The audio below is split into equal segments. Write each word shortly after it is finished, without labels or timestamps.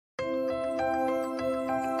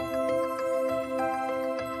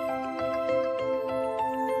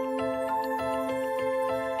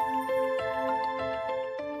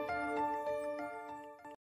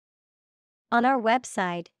On our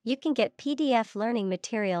website, you can get PDF learning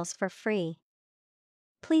materials for free.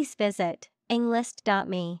 Please visit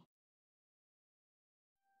englist.me.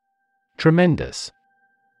 Tremendous.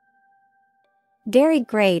 Very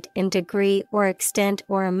great in degree or extent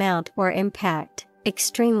or amount or impact,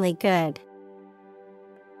 extremely good.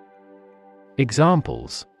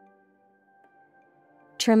 Examples: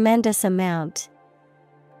 Tremendous amount.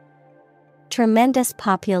 Tremendous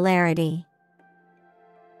popularity.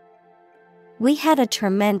 We had a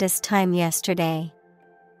tremendous time yesterday.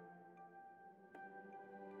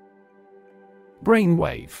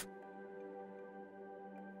 Brainwave.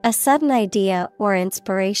 A sudden idea or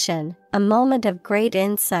inspiration, a moment of great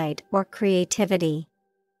insight or creativity.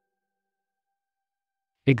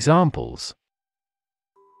 Examples: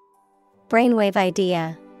 Brainwave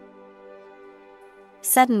idea.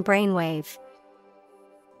 Sudden brainwave.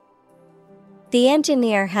 The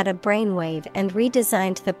engineer had a brainwave and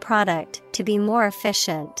redesigned the product to be more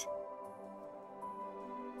efficient.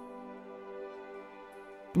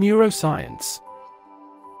 Neuroscience.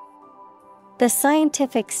 The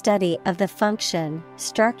scientific study of the function,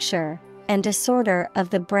 structure, and disorder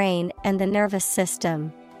of the brain and the nervous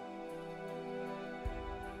system.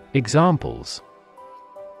 Examples: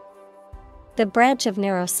 The branch of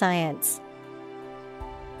neuroscience.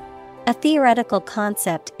 A theoretical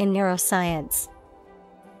concept in neuroscience.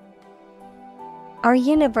 Our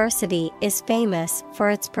university is famous for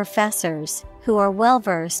its professors, who are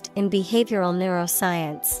well-versed in behavioral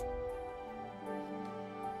neuroscience.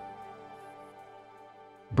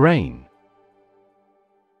 Brain.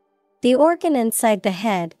 The organ inside the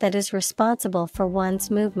head that is responsible for one's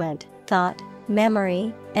movement, thought,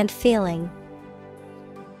 memory, and feeling.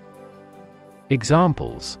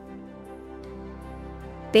 Examples: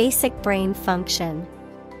 Basic brain function.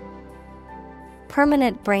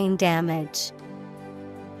 Permanent brain damage.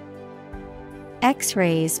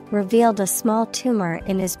 X-rays revealed a small tumor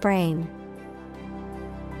in his brain.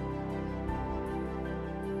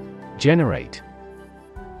 Generate.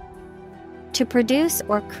 To produce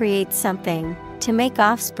or create something, to make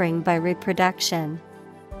offspring by reproduction.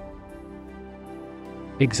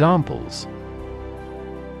 Examples: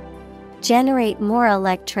 Generate more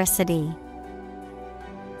electricity.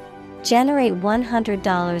 Generate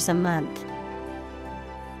 $100 a month.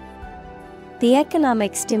 The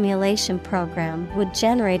economic stimulation program would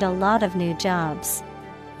generate a lot of new jobs.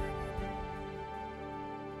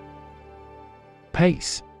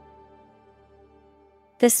 Pace.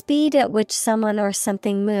 The speed at which someone or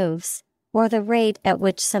something moves, or the rate at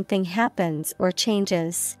which something happens or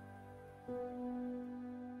changes.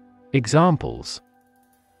 Examples: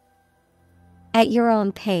 At your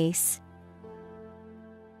own pace.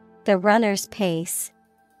 The runner's pace.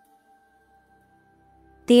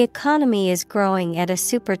 The economy is growing at a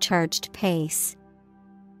supercharged pace.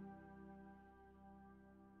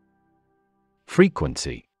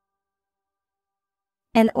 Frequency.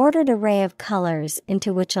 An ordered array of colors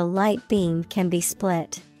into which a light beam can be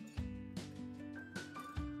split.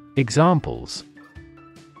 Examples: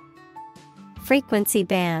 Frequency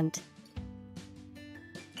band.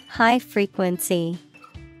 High frequency.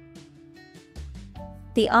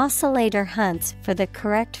 The oscillator hunts for the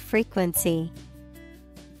correct frequency.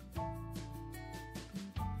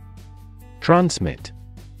 Transmit.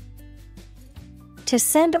 To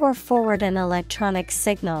send or forward an electronic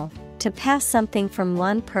signal, to pass something from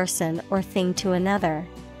one person or thing to another.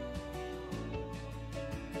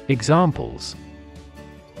 Examples: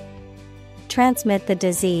 Transmit the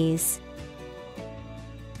disease.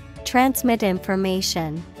 Transmit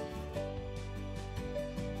information.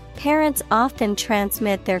 Parents often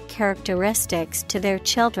transmit their characteristics to their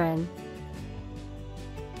children.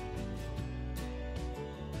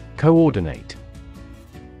 Coordinate.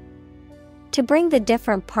 To bring the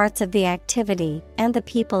different parts of the activity and the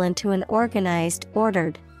people into an organized,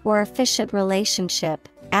 ordered, or efficient relationship,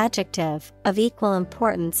 adjective, of equal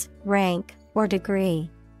importance, rank, or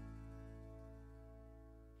degree.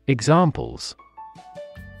 Examples: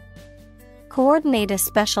 Coordinate a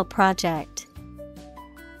special project.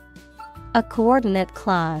 A coordinate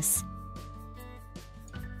clause.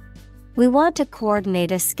 We want to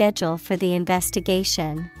coordinate a schedule for the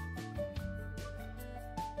investigation.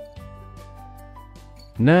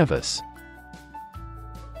 Nervous.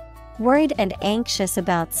 Worried and anxious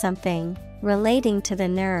about something, relating to the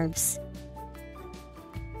nerves.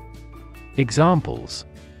 Examples: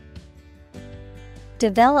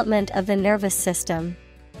 Development of the nervous system.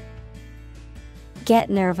 Get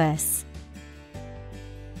nervous.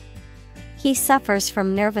 He suffers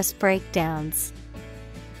from nervous breakdowns.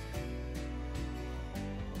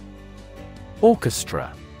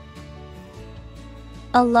 Orchestra.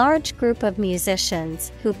 A large group of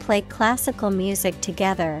musicians who play classical music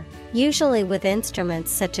together, usually with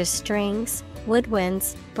instruments such as strings,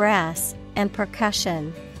 woodwinds, brass, and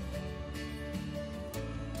percussion.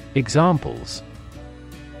 Examples: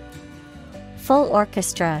 Full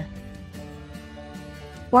orchestra,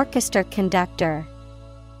 orchestra conductor.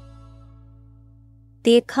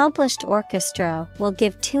 The accomplished orchestra will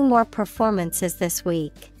give 2 more performances this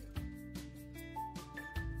week.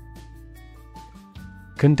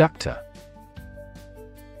 Conductor.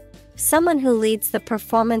 Someone who leads the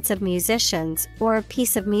performance of musicians or a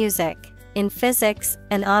piece of music. In physics,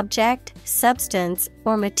 an object, substance,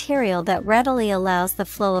 or material that readily allows the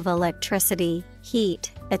flow of electricity,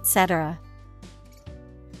 heat, etc.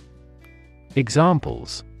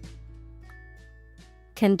 Examples: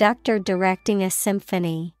 Conductor directing a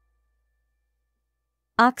symphony.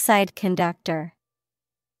 Oxide conductor.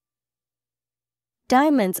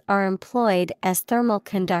 Diamonds are employed as thermal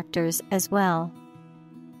conductors as well.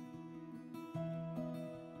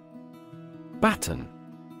 Baton.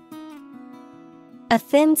 A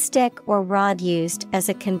thin stick or rod used as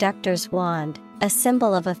a conductor's wand, a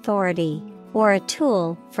symbol of authority, or a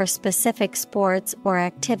tool for specific sports or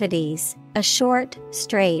activities. A short,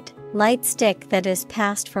 straight, light stick that is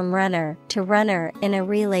passed from runner to runner in a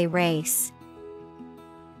relay race.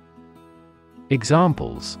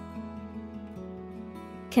 Examples: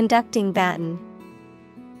 Conducting baton.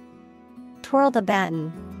 Twirl the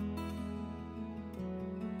baton.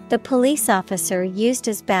 The police officer used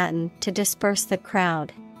his baton to disperse the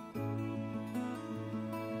crowd.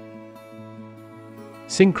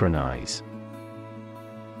 Synchronize.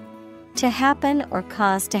 To happen or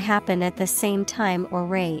cause to happen at the same time or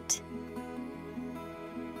rate.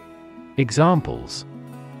 Examples: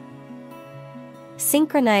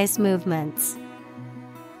 Synchronize movements.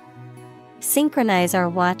 Synchronize our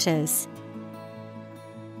watches.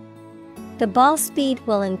 The ball speed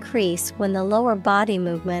will increase when the lower body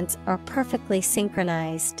movements are perfectly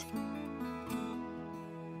synchronized.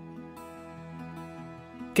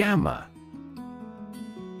 Gamma.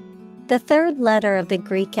 The third letter of the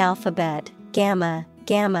Greek alphabet, gamma,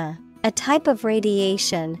 gamma, a type of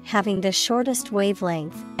radiation having the shortest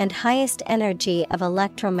wavelength and highest energy of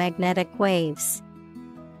electromagnetic waves.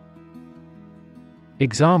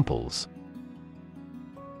 Examples: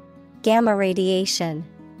 Gamma radiation.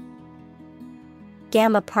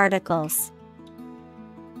 Gamma particles.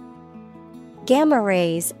 Gamma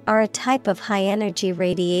rays are a type of high-energy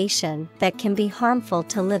radiation that can be harmful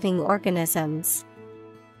to living organisms.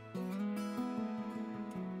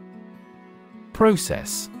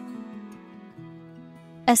 Process.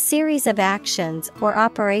 A series of actions or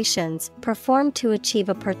operations performed to achieve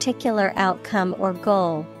a particular outcome or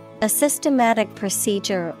goal. A systematic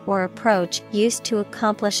procedure or approach used to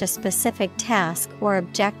accomplish a specific task or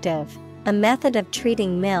objective. A method of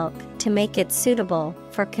treating milk to make it suitable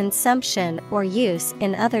for consumption or use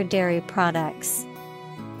in other dairy products.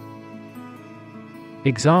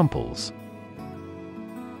 Examples: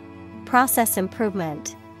 Process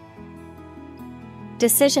improvement.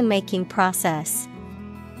 Decision-making process.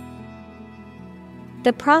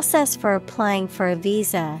 The process for applying for a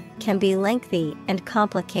visa can be lengthy and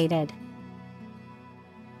complicated.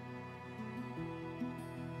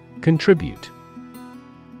 Contribute.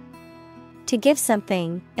 To give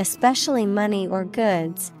something, especially money or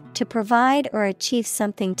goods, to provide or achieve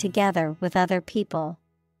something together with other people.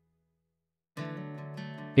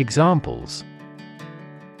 Examples: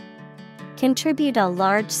 Contribute a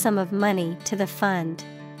large sum of money to the fund.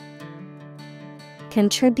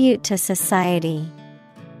 Contribute to society.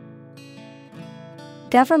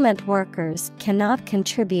 Government workers cannot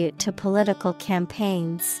contribute to political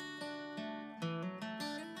campaigns.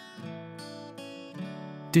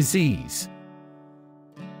 Disease.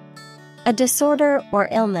 A disorder or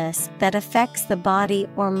illness that affects the body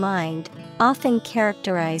or mind, often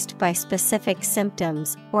characterized by specific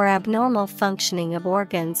symptoms or abnormal functioning of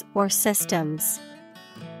organs or systems.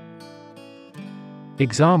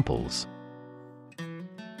 Examples: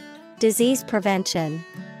 Disease prevention.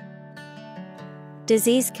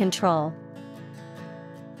 Disease control.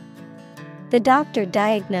 The doctor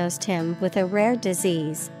diagnosed him with a rare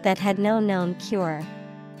disease that had no known cure.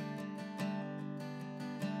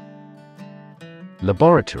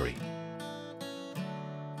 Laboratory.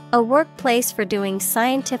 A workplace for doing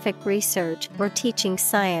scientific research or teaching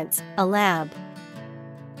science, a lab.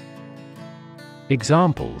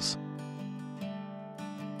 Examples: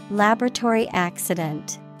 Laboratory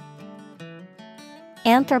accident.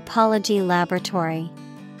 Anthropology laboratory.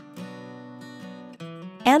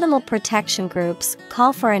 Animal protection groups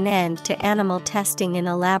call for an end to animal testing in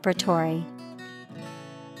a laboratory.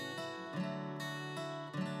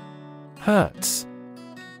 Hertz.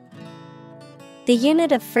 The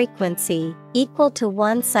unit of frequency, equal to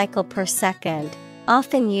 1 cycle per second,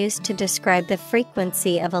 often used to describe the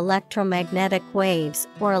frequency of electromagnetic waves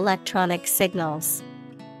or electronic signals.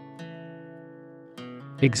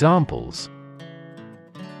 Examples: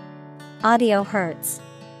 Audio hertz,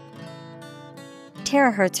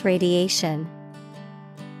 terahertz radiation.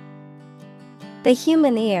 The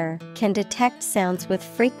human ear can detect sounds with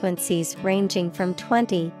frequencies ranging from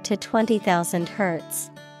 20 to 20,000 hertz.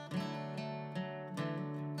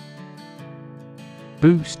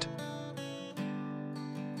 Boost.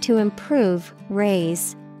 To improve,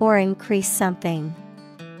 raise, or increase something.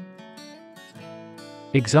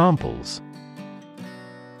 Examples: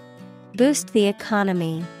 Boost the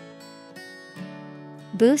economy.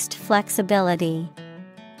 Boost flexibility.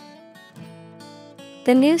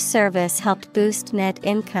 The new service helped boost net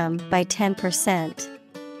income by 10%.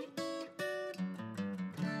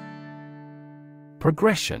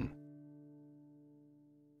 Progression.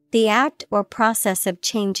 The act or process of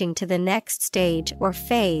changing to the next stage or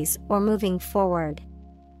phase or moving forward.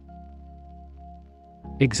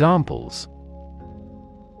 Examples: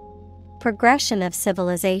 Progression of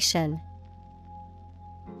civilization.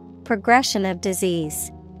 Progression of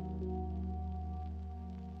disease.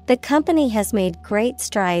 The company has made great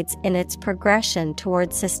strides in its progression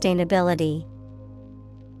towards sustainability.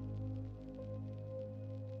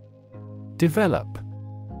 Develop.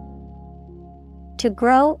 To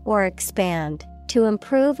grow or expand, to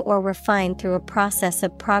improve or refine through a process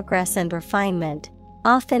of progress and refinement,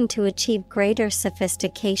 often to achieve greater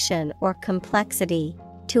sophistication or complexity,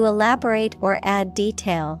 to elaborate or add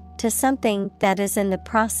detail to something that is in the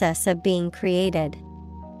process of being created.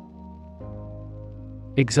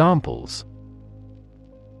 Examples: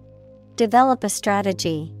 Develop a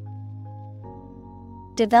strategy.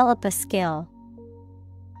 Develop a skill.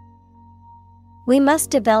 We must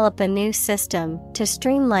develop a new system to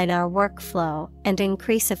streamline our workflow and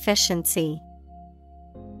increase efficiency.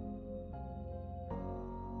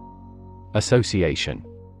 Association.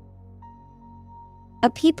 A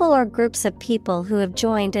people or groups of people who have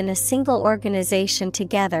joined in a single organization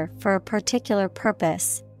together for a particular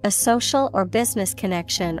purpose, a social or business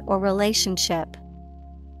connection or relationship.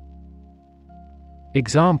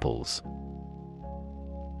 Examples: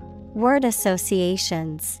 Word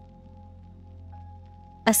associations.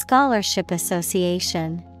 A scholarship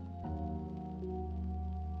association.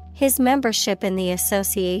 His membership in the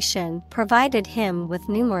association provided him with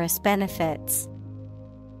numerous benefits.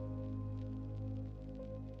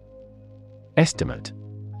 Estimate.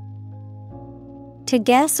 To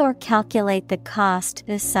guess or calculate the cost,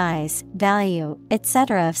 the size, value,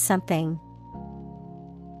 etc. of something.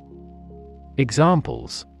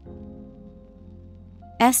 Examples: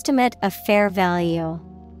 Estimate of fair value.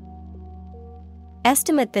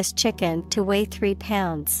 Estimate this chicken to weigh 3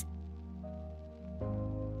 pounds.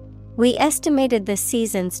 We estimated the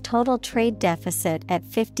season's total trade deficit at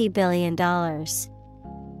 $50 billion.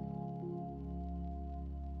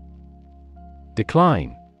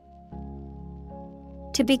 Decline.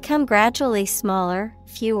 To become gradually smaller,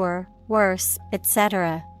 fewer, worse,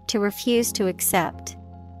 etc., to refuse to accept.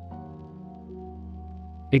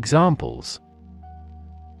 Examples: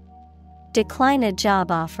 Decline a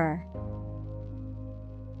job offer.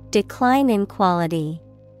 Decline in quality.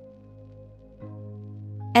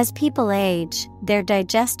 As people age, their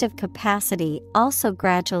digestive capacity also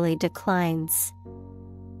gradually declines.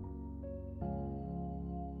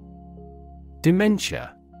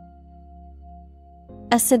 Dementia.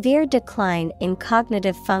 A severe decline in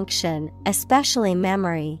cognitive function, especially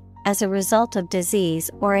memory, as a result of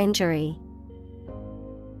disease or injury.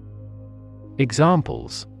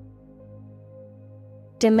 Examples: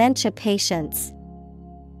 Dementia patients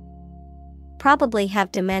probably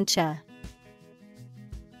have dementia.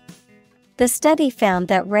 The study found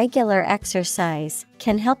that regular exercise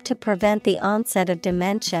can help to prevent the onset of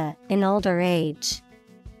dementia in older age.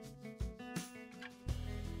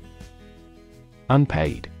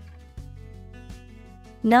 Unpaid.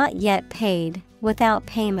 Not yet paid, without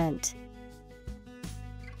payment.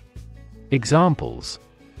 Examples: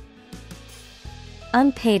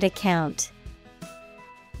 Unpaid account.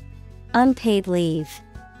 Unpaid leave.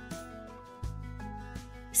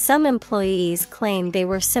 Some employees claimed they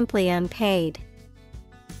were simply unpaid.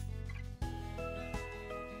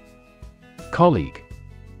 Colleague.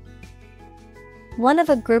 One of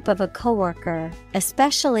a group of a coworker,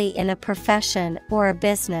 especially in a profession or a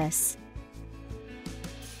business.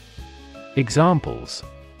 Examples: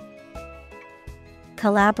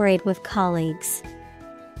 Collaborate with colleagues.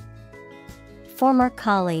 Former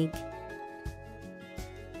colleague.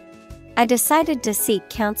 I decided to seek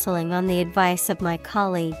counseling on the advice of my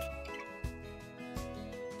colleague.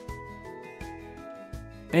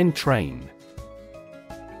 Entrain.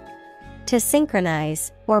 To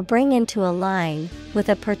synchronize, or bring into a line, with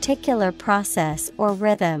a particular process or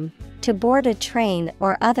rhythm, to board a train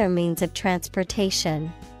or other means of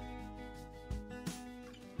transportation.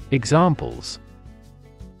 Examples: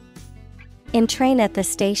 Entrain at the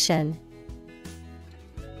station.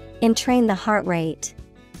 Entrain the heart rate.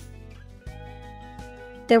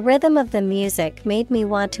 The rhythm of the music made me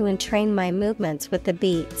want to entrain my movements with the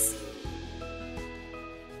beats.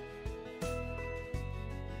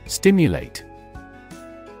 Stimulate.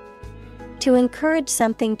 To encourage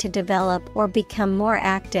something to develop or become more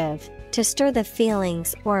active, to stir the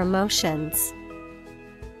feelings or emotions.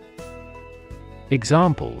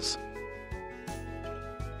 Examples: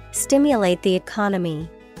 Stimulate the economy.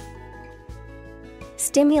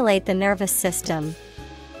 Stimulate the nervous system.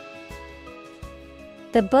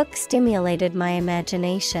 The book stimulated my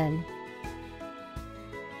imagination.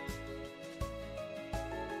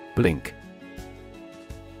 Blink.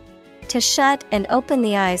 To shut and open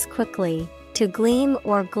the eyes quickly, to gleam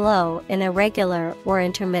or glow in a regular or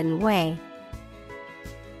intermittent way.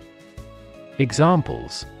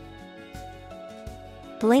 Examples: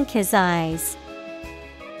 Blink his eyes.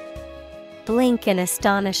 Blink in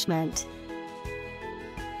astonishment.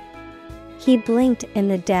 He blinked in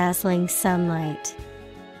the dazzling sunlight.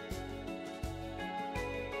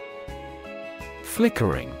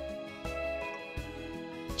 Flickering.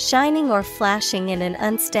 Shining or flashing in an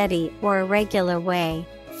unsteady or irregular way,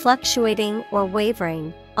 fluctuating or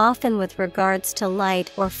wavering, often with regards to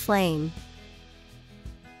light or flame.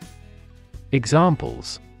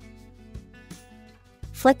 Examples: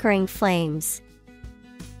 Flickering flames.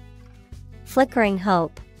 Flickering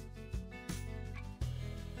hope.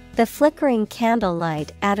 The flickering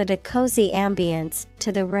candlelight added a cozy ambience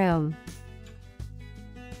to the room.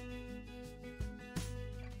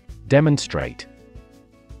 Demonstrate.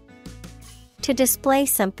 To display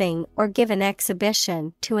something or give an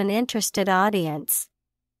exhibition to an interested audience.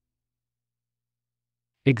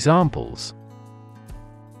 Examples: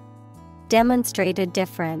 Demonstrate a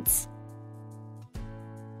difference.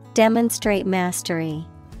 Demonstrate mastery.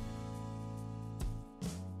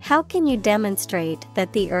 How can you demonstrate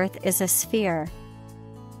that the Earth is a sphere?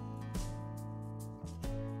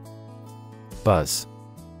 Buzz.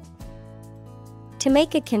 To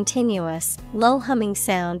make a continuous, low humming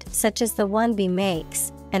sound such as the one bee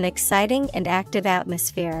makes, an exciting and active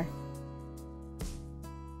atmosphere.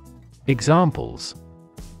 Examples: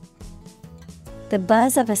 The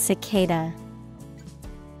buzz of a cicada.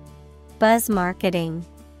 Buzz marketing.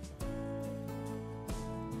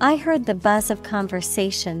 I heard the buzz of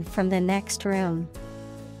conversation from the next room.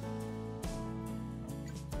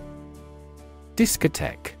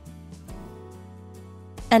 Discotheque.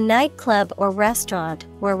 A nightclub or restaurant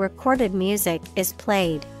where recorded music is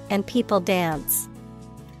played and people dance.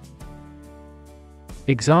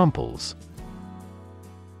 Examples: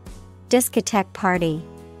 Discotheque party.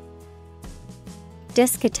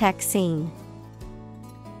 Discotheque scene.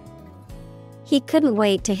 He couldn't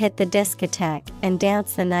wait to hit the discotheque and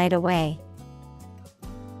dance the night away.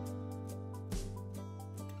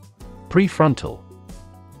 Prefrontal.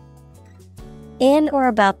 In or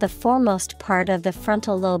about the foremost part of the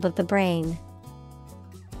frontal lobe of the brain.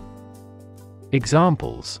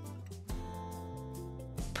 Examples: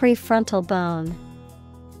 Prefrontal bone.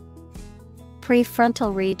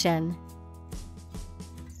 Prefrontal region.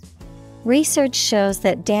 Research shows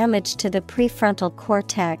that damage to the prefrontal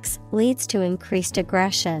cortex leads to increased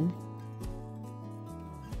aggression.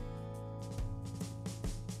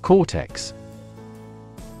 Cortex.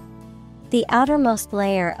 The outermost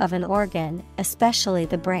layer of an organ, especially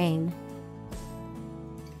the brain.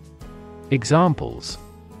 Examples: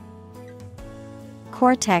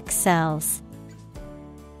 Cortex cells.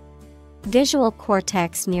 Visual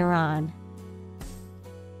cortex neuron.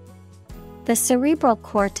 The cerebral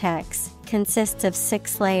cortex consists of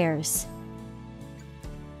 6 layers.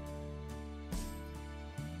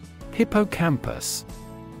 Hippocampus.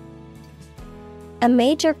 A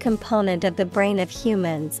major component of the brain of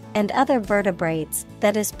humans and other vertebrates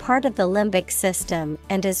that is part of the limbic system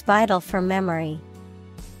and is vital for memory.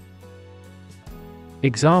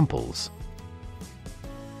 Examples: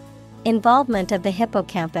 Involvement of the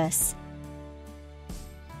hippocampus.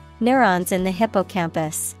 Neurons in the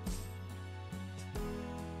hippocampus.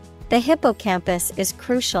 The hippocampus is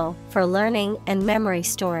crucial for learning and memory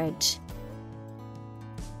storage.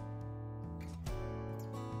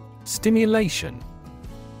 Stimulation.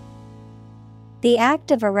 The act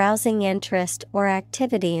of arousing interest or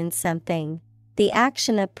activity in something, the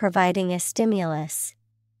action of providing a stimulus.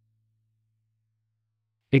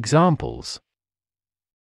 Examples: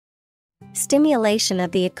 Stimulation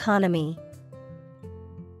of the economy.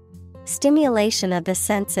 Stimulation of the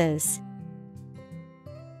senses.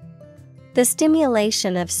 The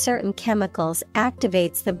stimulation of certain chemicals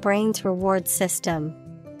activates the brain's reward system.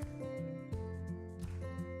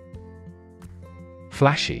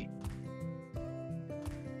 Flashy.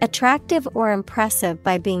 Attractive or impressive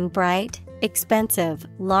by being bright, expensive,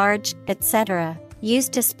 large, etc.,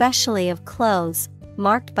 used especially of clothes,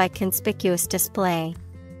 marked by conspicuous display.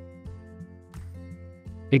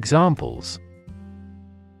 Examples: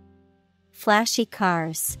 Flashy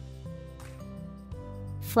cars.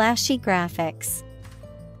 Flashy graphics.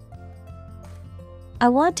 I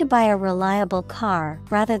want to buy a reliable car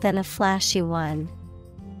rather than a flashy one.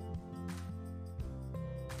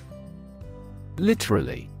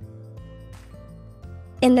 Literally.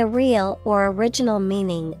 In the real or original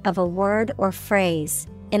meaning of a word or phrase,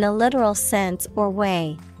 in a literal sense or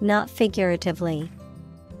way, not figuratively.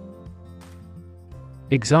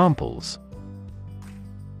 Examples: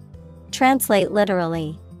 Translate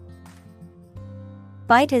literally.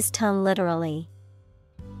 Bite his tongue literally.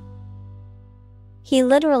 He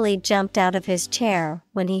literally jumped out of his chair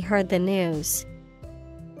when he heard the news.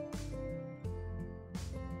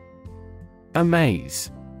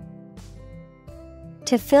 Amaze.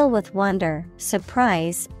 To fill with wonder,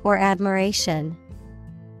 surprise, or admiration.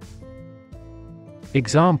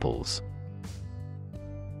 Examples: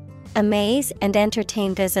 Amaze and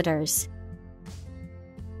entertain visitors.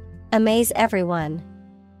 Amaze everyone.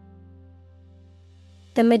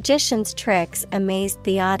 The magician's tricks amazed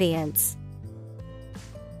the audience.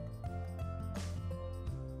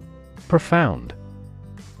 Profound.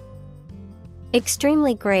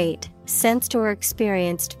 Extremely great, sensed or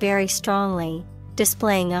experienced very strongly,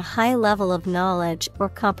 displaying a high level of knowledge or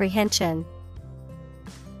comprehension.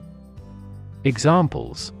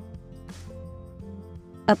 Examples: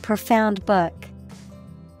 A profound book.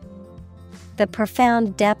 The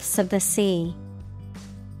profound depths of the sea.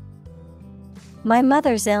 My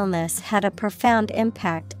mother's illness had a profound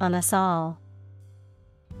impact on us all.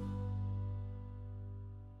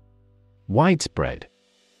 Widespread.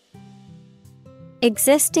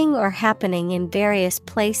 Existing or happening in various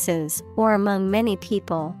places or among many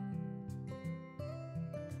people.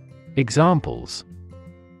 Examples: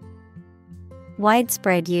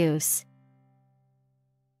 Widespread use.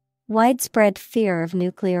 Widespread fear of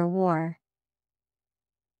nuclear war.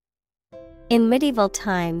 In medieval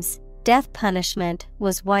times, death punishment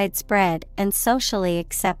was widespread and socially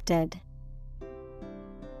accepted.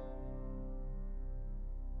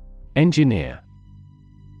 Engineer.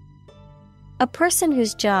 A person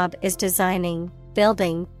whose job is designing,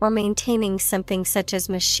 building, or maintaining something such as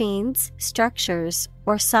machines, structures,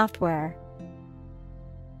 or software.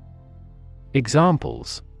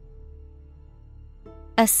 Examples: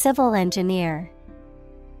 A civil engineer.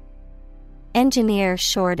 Engineer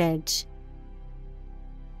shortage.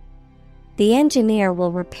 The engineer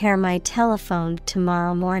will repair my telephone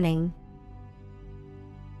tomorrow morning.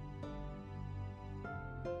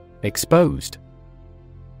 Exposed.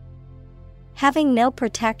 Having no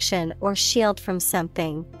protection or shield from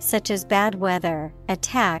something, such as bad weather,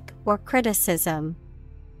 attack, or criticism.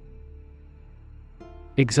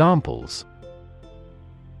 Examples: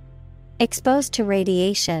 Exposed to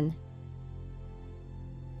radiation.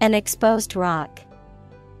 An exposed rock.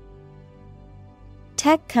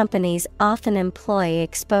 Tech companies often employ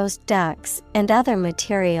exposed ducts and other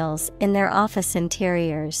materials in their office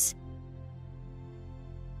interiors.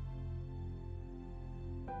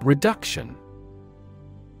 Reduction.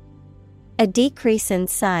 A decrease in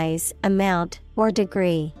size, amount, or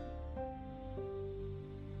degree.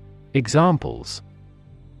 Examples: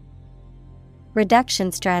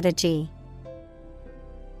 Reduction strategy.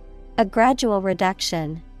 A gradual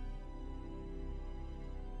reduction.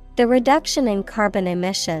 The reduction in carbon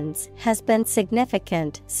emissions has been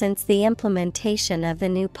significant since the implementation of the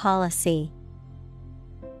new policy.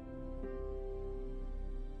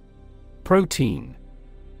 Protein.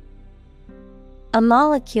 A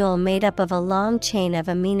molecule made up of a long chain of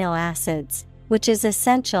amino acids, which is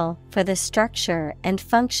essential for the structure and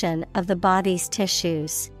function of the body's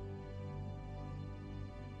tissues.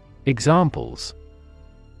 Examples: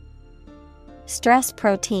 Stress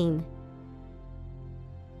protein.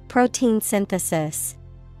 Protein synthesis.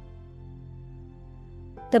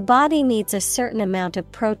 The body needs a certain amount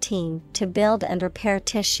of protein to build and repair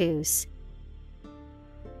tissues.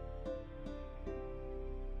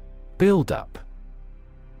 Build up.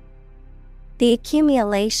 The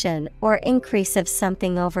accumulation or increase of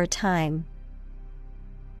something over time.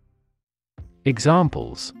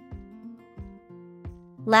 Examples: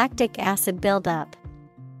 Lactic acid buildup.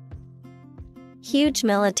 Huge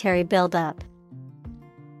military buildup.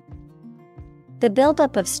 The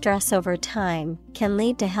buildup of stress over time can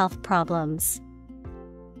lead to health problems.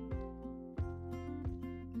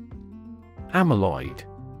 Amyloid.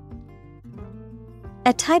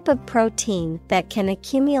 A type of protein that can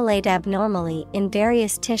accumulate abnormally in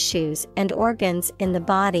various tissues and organs in the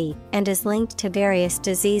body and is linked to various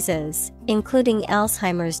diseases, including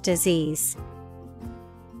Alzheimer's disease.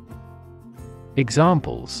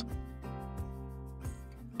 Examples: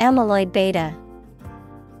 Amyloid beta.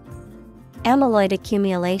 Amyloid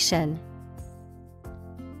accumulation.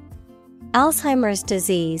 Alzheimer's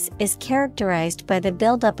disease is characterized by the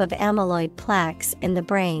buildup of amyloid plaques in the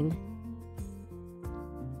brain.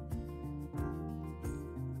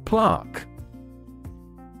 Plaque.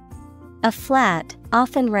 A flat,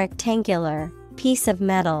 often rectangular, piece of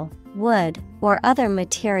metal, wood, or other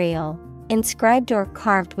material, inscribed or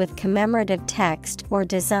carved with commemorative text or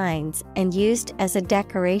designs and used as a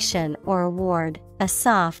decoration or award, a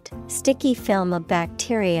soft, sticky film of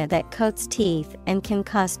bacteria that coats teeth and can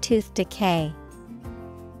cause tooth decay.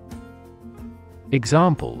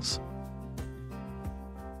 Examples: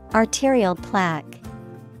 Arterial plaque.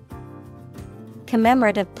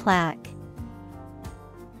 Commemorative plaque.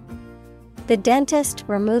 The dentist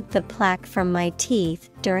removed the plaque from my teeth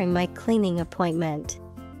during my cleaning appointment.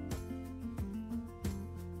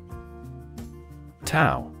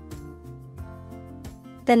 Tau.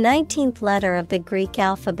 The 19th letter of the Greek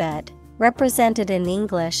alphabet, represented in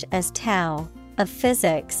English as tau, of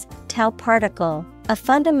physics, tau particle, a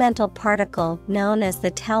fundamental particle known as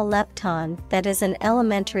the tau lepton that is an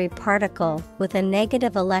elementary particle with a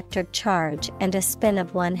negative electric charge and a spin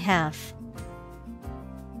of 1/2.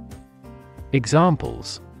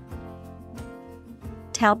 Examples: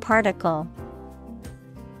 Tau particle.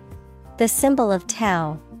 The symbol of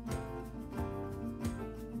tau.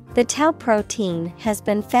 The tau protein has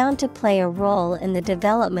been found to play a role in the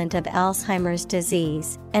development of Alzheimer's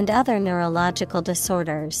disease and other neurological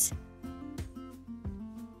disorders.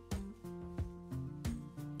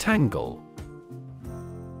 Tangle.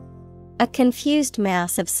 A confused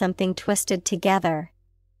mass of something twisted together.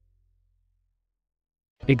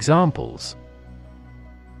 Examples: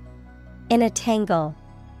 In a tangle.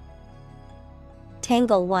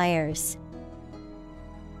 Tangle wires.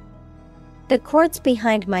 The cords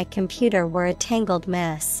behind my computer were a tangled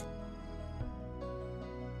mess.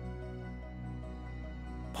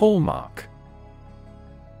 Hallmark.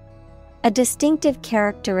 A distinctive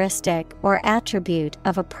characteristic or attribute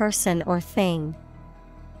of a person or thing.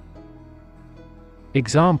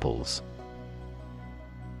 Examples: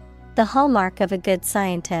 The hallmark of a good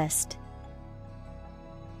scientist.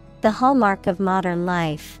 The hallmark of modern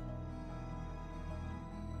life.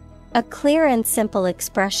 A clear and simple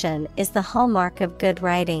expression is the hallmark of good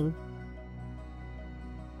writing.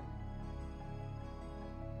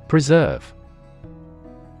 Preserve.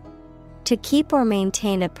 To keep or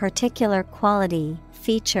maintain a particular quality,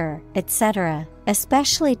 feature, etc.,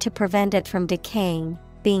 especially to prevent it from decaying,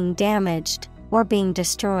 being damaged, or being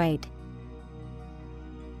destroyed.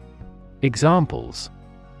 Examples: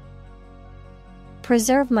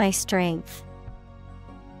 Preserve my strength.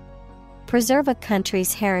 Preserve a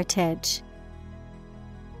country's heritage.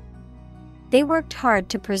 They worked hard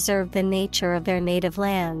to preserve the nature of their native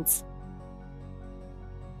lands.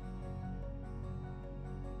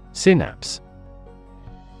 Synapse.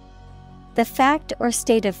 The fact or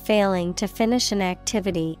state of failing to finish an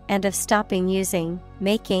activity and of stopping using,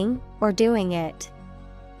 making, or doing it.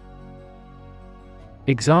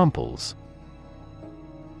 Examples: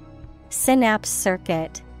 Synapse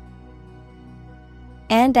circuit.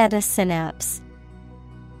 And at a synapse.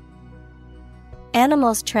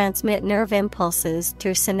 Animals transmit nerve impulses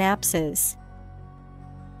through synapses.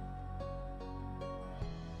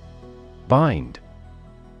 Bind.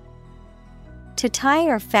 To tie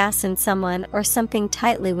or fasten someone or something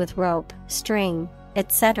tightly with rope, string,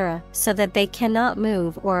 etc., so that they cannot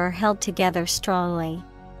move or are held together strongly.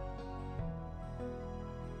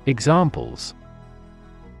 Examples: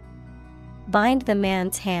 Bind the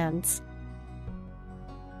man's hands.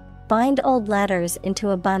 Bind old letters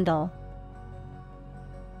into a bundle.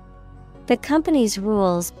 The company's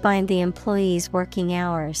rules bind the employees' working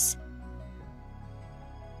hours.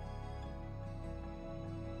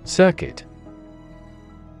 Circuit.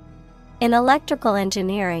 In electrical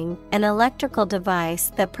engineering, an electrical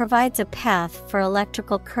device that provides a path for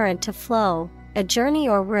electrical current to flow, a journey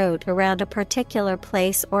or route around a particular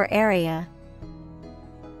place or area.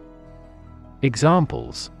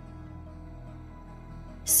 Examples: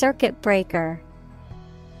 circuit breaker,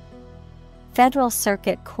 Federal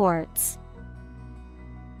Circuit Courts.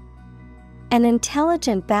 An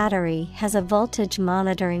intelligent battery has a voltage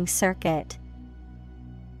monitoring circuit.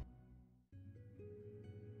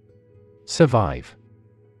 Survive.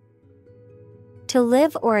 To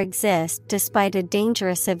live or exist despite a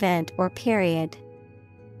dangerous event or period.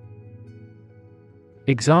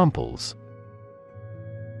 Examples: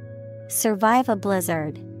 survive a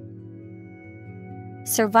blizzard,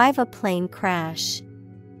 survive a plane crash.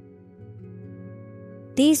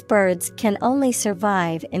 These birds can only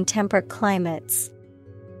survive in temperate climates.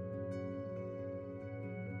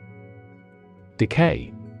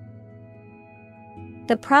 Decay.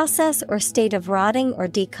 The process or state of rotting or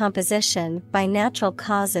decomposition by natural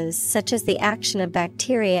causes such as the action of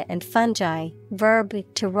bacteria and fungi. Verb,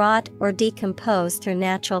 to rot or decompose through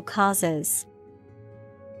natural causes.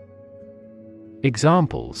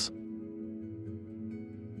 Examples: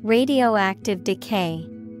 radioactive decay,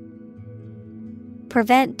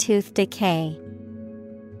 prevent tooth decay.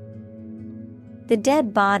 The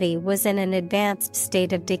dead body was in an advanced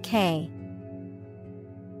state of decay.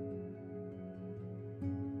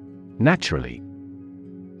 Naturally.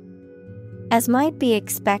 As might be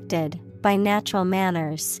expected, by natural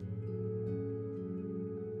manners.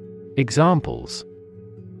 Examples: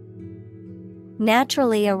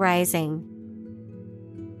 naturally arising,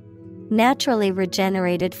 naturally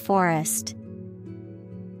regenerated forest.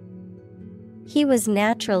 He was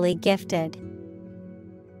naturally gifted.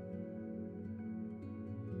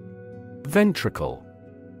 Ventricle.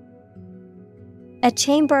 A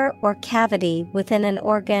chamber or cavity within an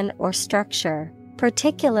organ or structure,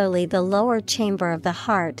 particularly the lower chamber of the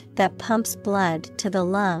heart that pumps blood to the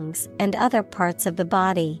lungs and other parts of the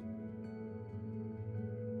body.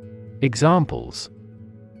 Examples: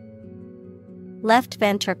 left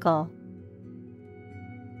ventricle,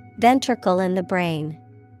 ventricle in the brain.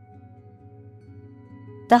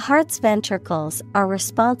 The heart's ventricles are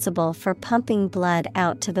responsible for pumping blood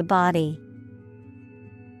out to the body.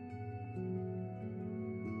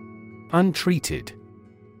 Untreated.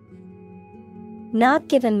 Not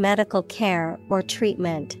given medical care or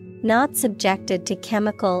treatment, not subjected to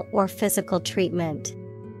chemical or physical treatment.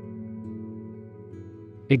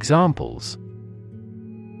 Examples: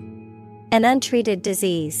 an untreated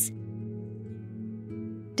disease.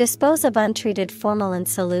 Dispose of untreated formalin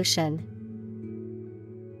solution.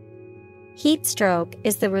 Heat stroke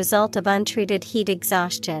is the result of untreated heat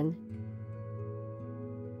exhaustion.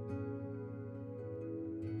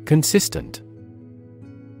 Consistent.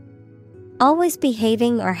 Always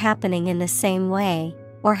behaving or happening in the same way,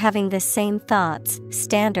 or having the same thoughts,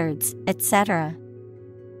 standards, etc.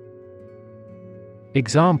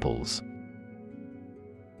 Examples: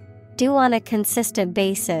 do on a consistent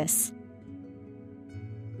basis.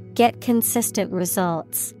 Get consistent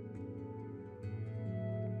results.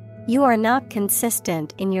 You are not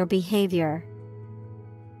consistent in your behavior.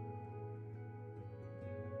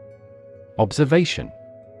 Observation.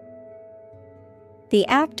 The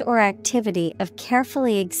act or activity of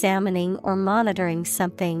carefully examining or monitoring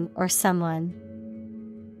something or someone.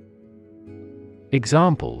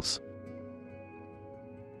 Examples: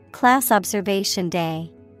 class observation day.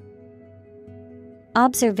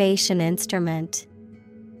 Observation instrument.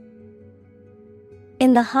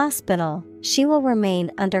 In the hospital, she will remain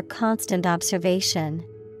under constant observation.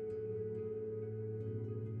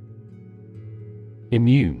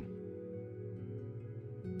 Immune.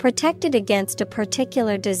 Protected against a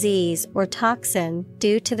particular disease or toxin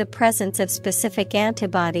due to the presence of specific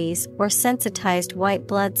antibodies or sensitized white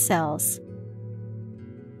blood cells.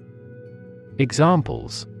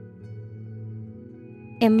 Examples: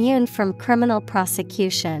 immune from criminal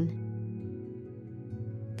prosecution.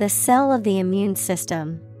 The cell of the immune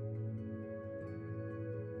system.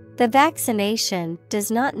 The vaccination does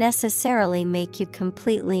not necessarily make you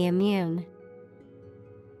completely immune.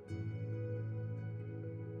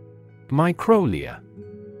 Microglia.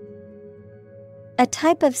 A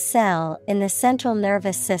type of cell in the central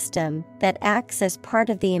nervous system that acts as part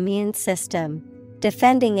of the immune system,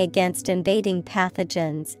 defending against invading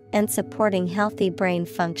pathogens and supporting healthy brain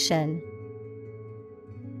function.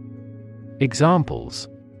 Examples: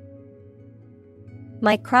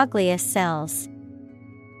 microglia cells.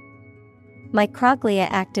 Microglia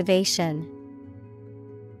activation.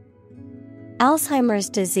 Alzheimer's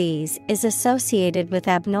disease is associated with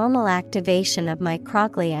abnormal activation of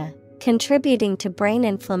microglia, contributing to brain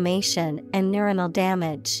inflammation and neuronal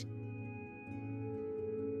damage.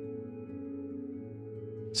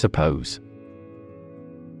 Suppose.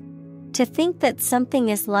 To think that something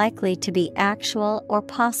is likely to be actual or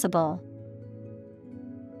possible.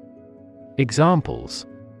 Examples: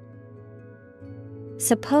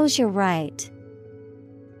 Suppose you're right.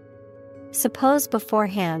 Suppose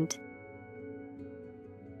beforehand.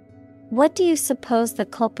 What do you suppose the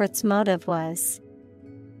culprit's motive was?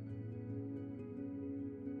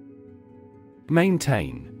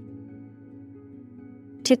 Maintain.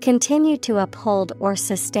 To continue to uphold or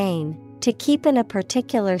sustain, to keep in a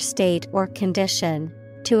particular state or condition,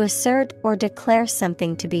 to assert or declare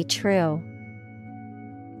something to be true.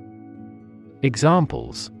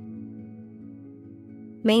 Examples: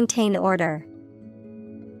 Maintain order.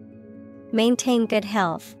 Maintain good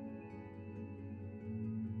health.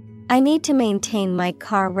 I need to maintain my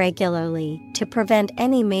car regularly to prevent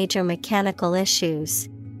any major mechanical issues.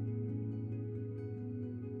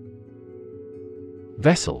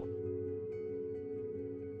 Vessel.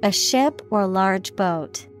 A ship or large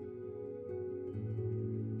boat.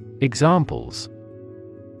 Examples: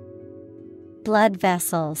 Blood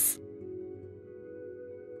vessels.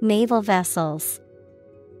 Naval vessels.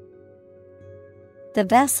 The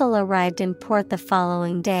vessel arrived in port the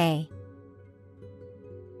following day.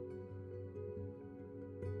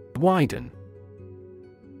 Widen.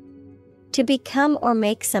 To become or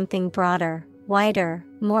make something broader, wider,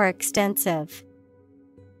 more extensive.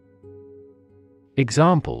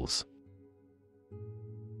 Examples: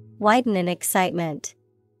 Widen in excitement.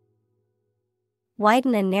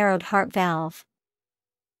 Widen a narrowed heart valve.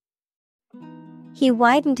 He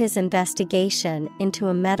widened his investigation into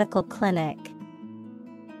a medical clinic.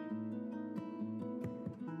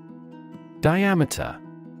 Diameter.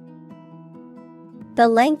 The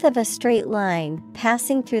length of a straight line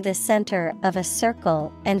passing through the center of a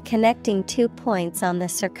circle and connecting 2 points on the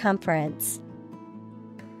circumference.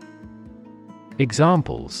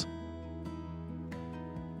 Examples: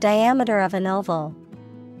 Diameter of an oval.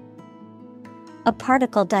 A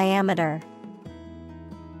particle diameter.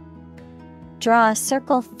 Draw a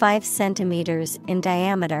circle 5 centimeters in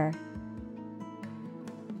diameter.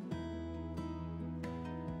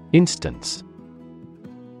 Instance.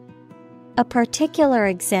 A particular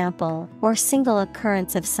example or single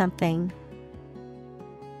occurrence of something.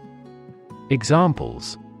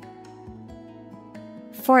 Examples: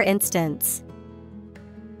 For instance.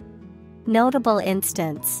 Notable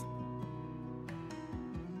instance.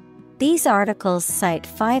 These articles cite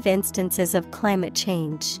 5 instances of climate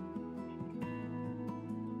change.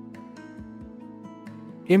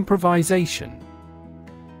 Improvisation.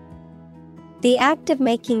 The act of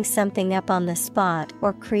making something up on the spot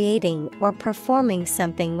or creating or performing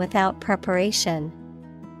something without preparation.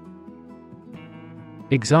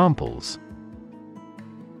 Examples: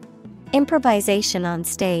 Improvisation on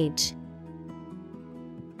stage.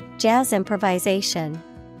 Jazz improvisation.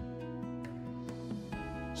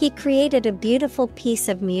 He created a beautiful piece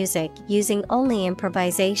of music using only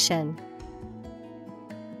improvisation.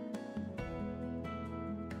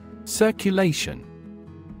 Circulation.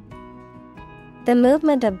 The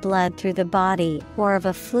movement of blood through the body or of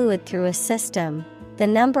a fluid through a system, the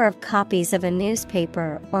number of copies of a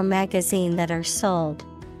newspaper or magazine that are sold.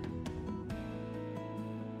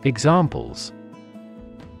 Examples: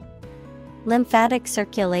 Lymphatic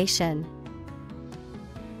circulation.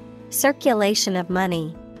 Circulation of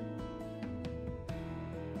money.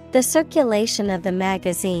 The circulation of the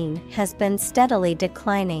magazine has been steadily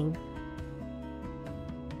declining.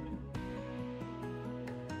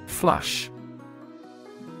 Flush.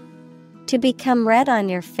 To become red on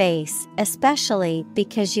your face, especially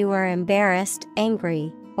because you are embarrassed,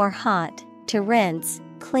 angry, or hot. To rinse,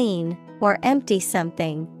 clean, or empty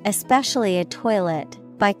something, especially a toilet,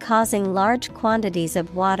 by causing large quantities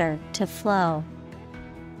of water to flow.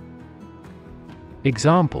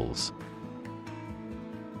 Examples: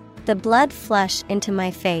 The blood flush into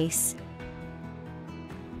my face.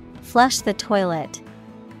 Flush the toilet.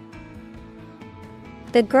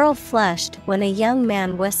 The girl flushed when a young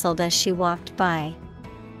man whistled as she walked by.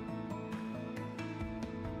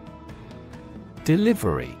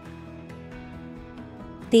 Delivery.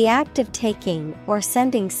 The act of taking or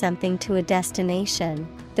sending something to a destination,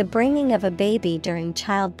 the bringing of a baby during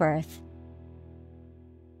childbirth.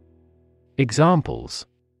 Examples: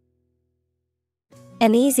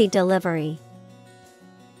 An easy delivery.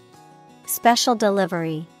 Special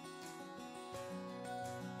delivery.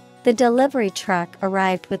 The delivery truck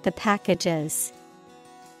arrived with the packages.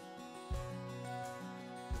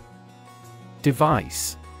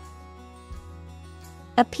 Device.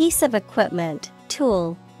 A piece of equipment,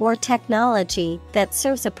 tool, or technology that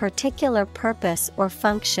serves a particular purpose or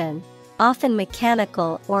function, often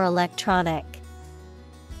mechanical or electronic.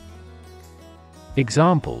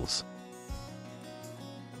 Examples: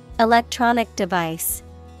 electronic device,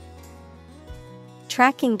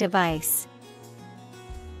 tracking device.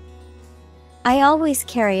 I always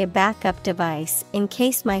carry a backup device in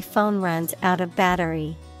case my phone runs out of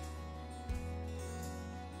battery.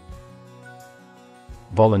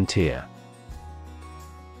 Volunteer.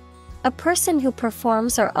 A person who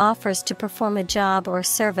performs or offers to perform a job or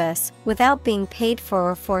service without being paid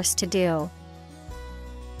for or forced to do.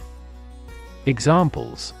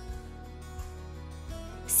 Examples: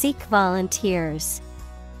 seek volunteers,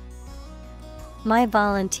 my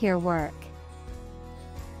volunteer work.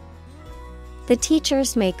 The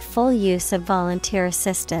teachers make full use of volunteer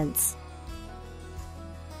assistance.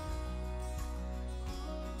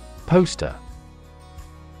 Poster.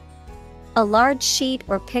 A large sheet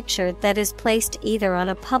or picture that is placed either on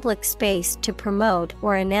a public space to promote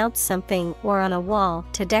or announce something or on a wall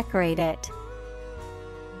to decorate it.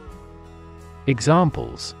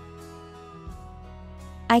 Examples: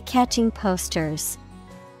 eye-catching posters,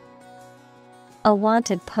 a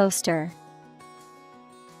wanted poster.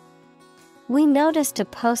 We noticed a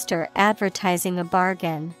poster advertising a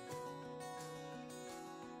bargain.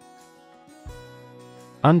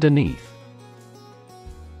 Underneath.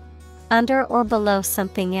 Under or below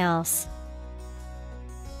something else.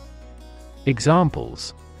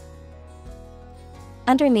 Examples: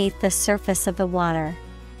 underneath the surface of the water,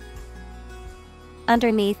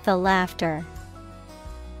 underneath the laughter.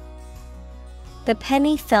 The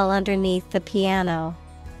penny fell underneath the piano.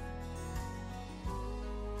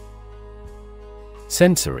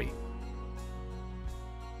 Sensory.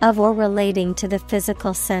 Of or relating to the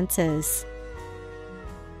physical senses.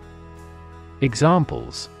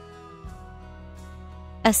 Examples: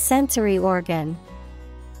 a sensory organ,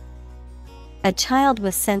 a child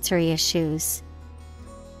with sensory issues.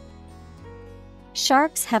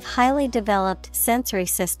 Sharks have highly developed sensory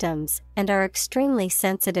systems and are extremely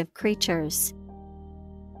sensitive creatures.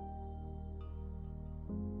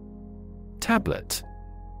 Tablet.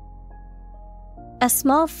 A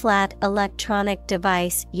small flat electronic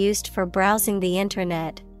device used for browsing the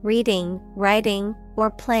internet, reading, writing,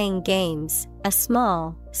 or playing games. A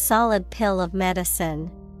small, solid pill of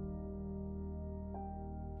medicine.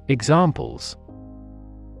 Examples: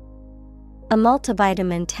 a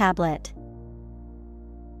multivitamin tablet,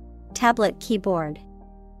 tablet keyboard.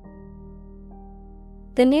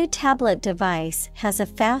 The new tablet device has a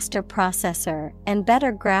faster processor and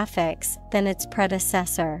better graphics than its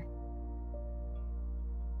predecessor.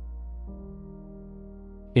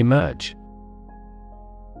 Emerge.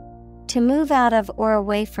 To move out of or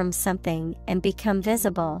away from something and become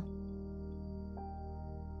visible.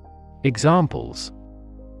 Examples: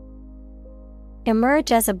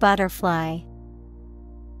 emerge as a butterfly,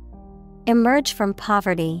 emerge from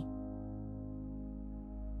poverty.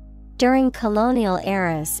 During colonial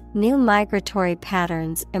eras, new migratory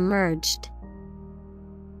patterns emerged.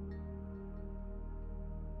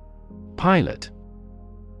 Pilot.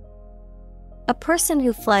 A person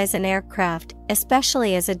who flies an aircraft,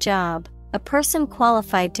 especially as a job, a person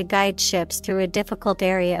qualified to guide ships through a difficult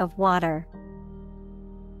area of water.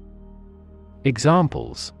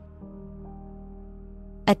 Examples: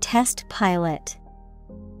 a test pilot,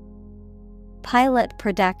 pilot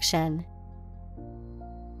production.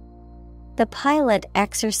 The pilot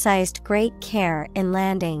exercised great care in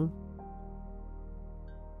landing.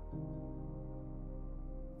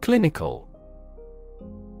 Clinical.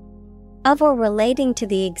 Of or relating to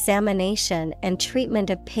the examination and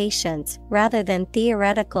treatment of patients rather than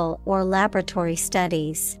theoretical or laboratory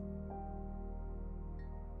studies.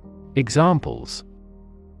 Examples: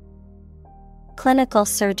 clinical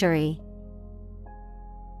surgery,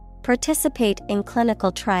 participate in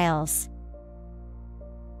clinical trials.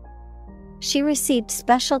 She received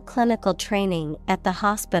special clinical training at the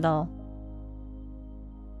hospital.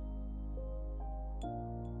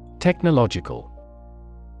 Technological.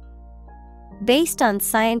 Based on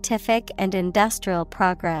scientific and industrial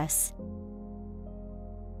progress.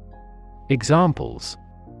 Examples: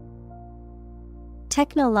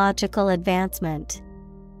 technological advancement,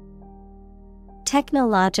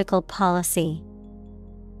 technological policy.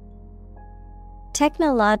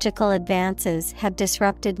 Technological advances have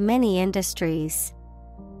disrupted many industries.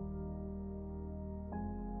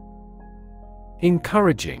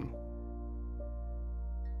 Encouraging.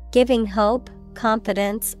 Giving hope,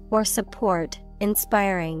 confidence, or support,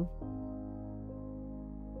 inspiring.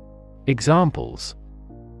 Examples: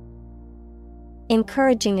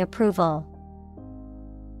 encouraging approval,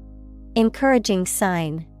 encouraging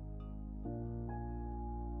sign.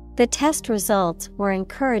 The test results were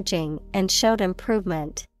encouraging and showed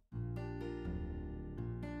improvement.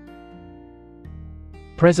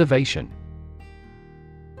 Preservation.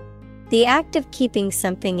 The act of keeping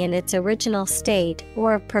something in its original state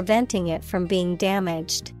or of preventing it from being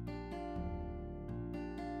damaged.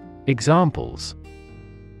 Examples: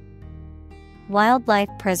 Wildlife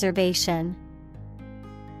preservation.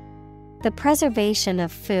 The preservation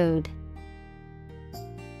of food.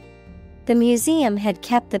 The museum had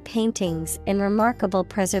kept the paintings in remarkable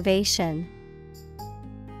preservation.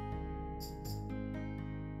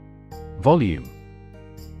 Volume.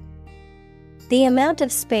 The amount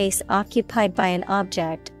of space occupied by an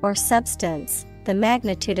object or substance, the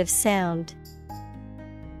magnitude of sound.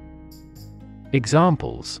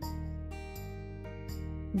 Examples: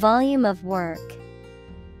 Volume of work.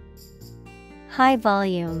 High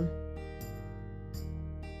volume.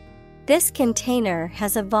 This container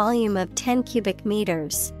has a volume of 10 cubic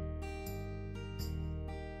meters.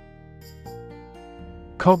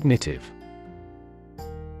 Cognitive.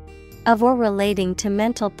 Of or relating to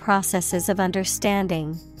mental processes of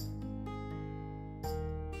understanding.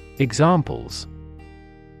 Examples: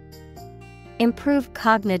 Improve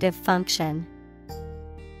cognitive function.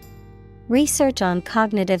 Research on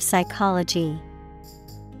cognitive psychology.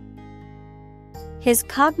 His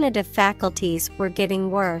cognitive faculties were getting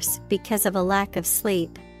worse because of a lack of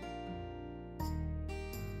sleep.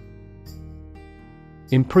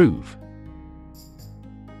 Improve.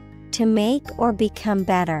 To make or become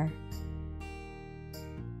better.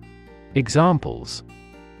 Examples: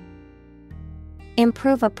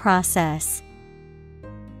 Improve a process.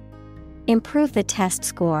 Improve the test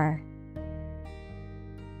score.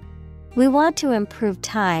 We want to improve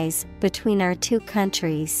ties between our two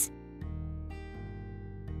countries.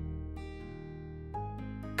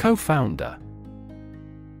 Co-founder.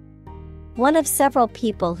 One of several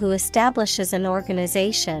people who establishes an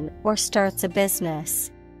organization or starts a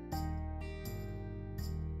business.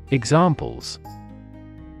 Examples: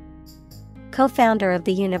 Co-founder of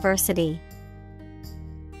the university.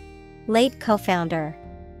 Late co-founder.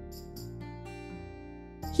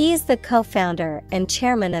 He is the co-founder and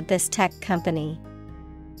chairman of this tech company.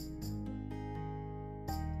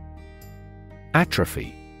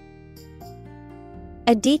 Atrophy.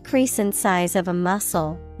 A decrease in size of a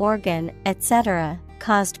muscle, organ, etc.,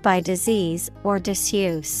 caused by disease or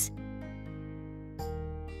disuse.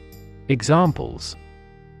 Examples: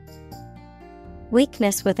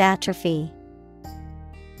 Weakness with atrophy.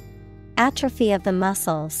 Atrophy of the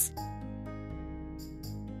muscles.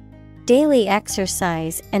 Daily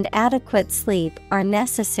exercise and adequate sleep are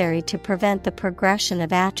necessary to prevent the progression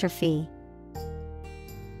of atrophy.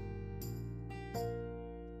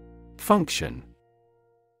 Function.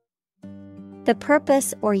 The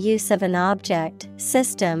purpose or use of an object,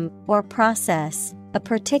 system, or process, a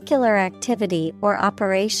particular activity or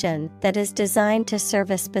operation that is designed to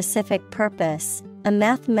serve a specific purpose, a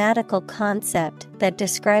mathematical concept that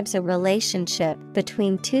describes a relationship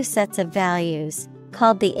between two sets of values,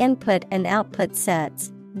 called the input and output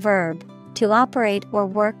sets. Verb, to operate or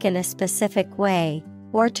work in a specific way,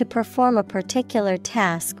 or to perform a particular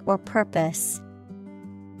task or purpose.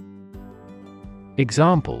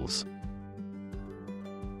 Examples: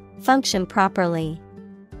 Function properly.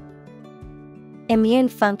 Immune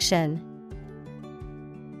function.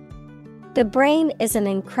 The brain is an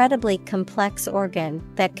incredibly complex organ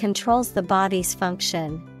that controls the body's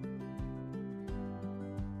function.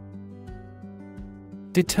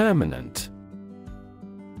 Determinant.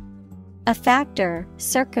 A factor,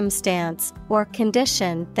 circumstance, or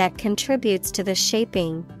condition that contributes to the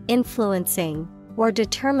shaping, influencing, or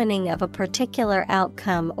determining of a particular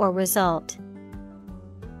outcome or result.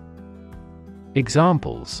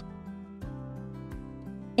 Examples: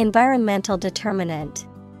 Environmental determinant.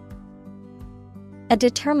 A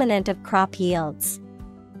determinant of crop yields.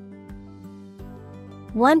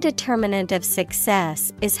 One determinant of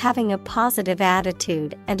success is having a positive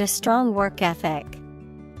attitude and a strong work ethic.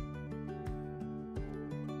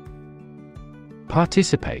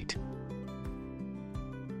 Participate.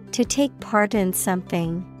 To take part in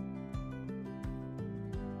something.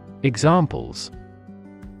 Examples: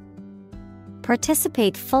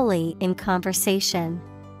 Participate fully in conversation.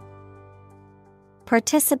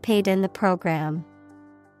 Participate in the program.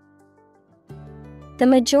 The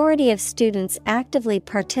majority of students actively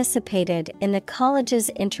participated in the college's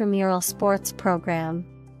intramural sports program.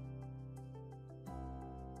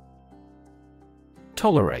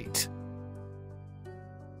 Tolerate.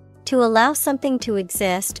 To allow something to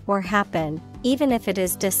exist or happen, even if it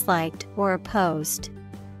is disliked or opposed.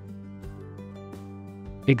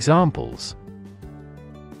 Examples: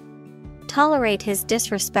 Tolerate his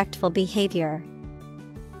disrespectful behavior.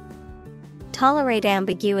 Tolerate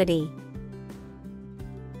ambiguity.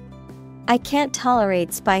 I can't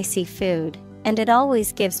tolerate spicy food, and it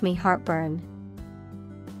always gives me heartburn.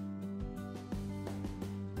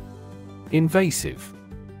 Invasive.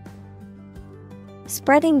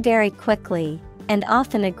 Spreading very quickly, and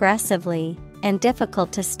often aggressively, and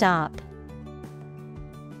difficult to stop.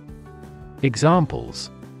 Examples: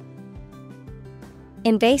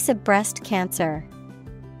 invasive breast cancer,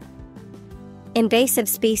 invasive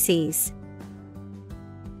species.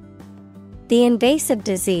 The invasive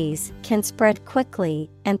disease can spread quickly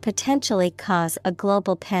and potentially cause a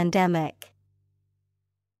global pandemic.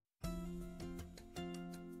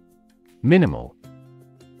 Minimal.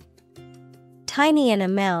 Tiny in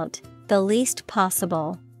amount, the least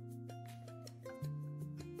possible.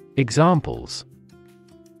 Examples: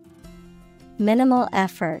 minimal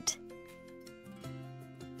effort,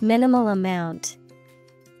 minimal amount.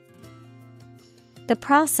 The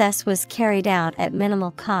process was carried out at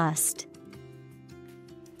minimal cost.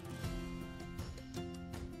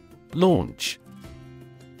 Launch.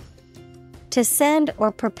 To send or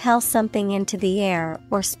propel something into the air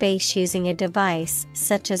or space using a device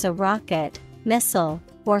such as a rocket, missile,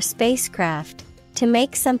 or spacecraft, to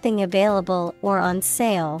make something available or on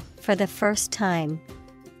sale for the first time.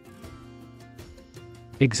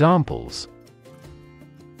 Examples: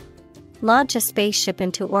 launch a spaceship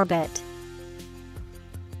into orbit,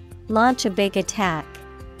 launch a big attack.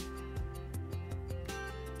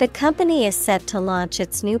 The company is set to launch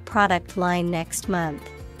its new product line next month.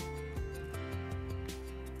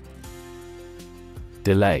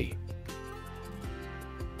 Delay.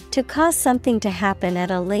 To cause something to happen at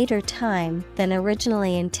a later time than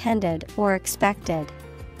originally intended or expected.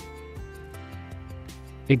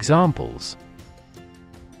 Examples: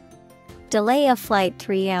 delay a flight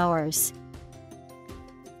 3 hours.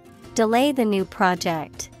 Delay the new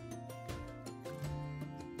project.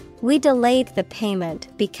 We delayed the payment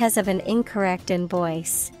because of an incorrect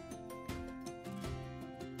invoice.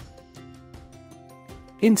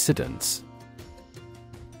 Incidence.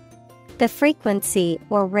 The frequency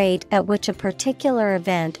or rate at which a particular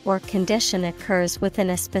event or condition occurs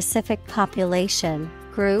within a specific population,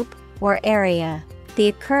 group, or area. The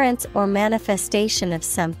occurrence or manifestation of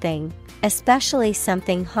something, especially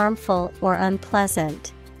something harmful or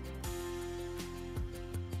unpleasant.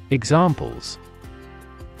 Examples: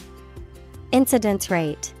 incidence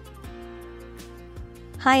rate.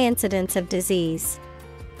 High incidence of disease.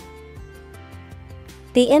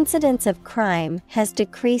 The incidence of crime has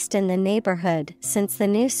decreased in the neighborhood since the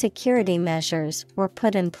new security measures were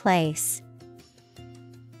put in place.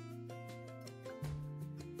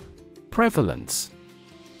 Prevalence.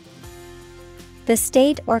 The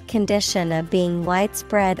state or condition of being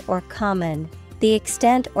widespread or common, the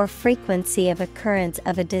extent or frequency of occurrence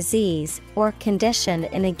of a disease or condition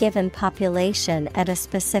in a given population at a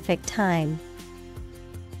specific time.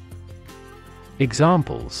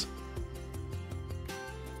 Examples: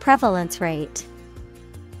 prevalence rate.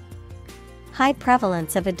 High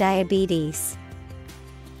prevalence of a diabetes.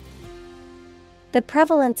 The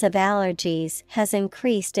prevalence of allergies has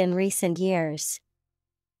increased in recent years.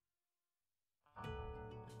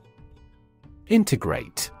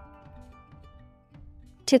 Integrate.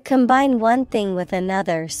 To combine one thing with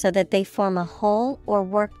another so that they form a whole or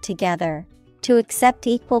work together. To accept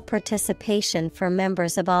equal participation for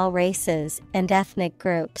members of all races and ethnic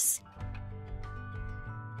groups.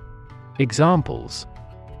 Examples: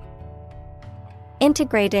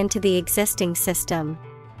 integrate into the existing system.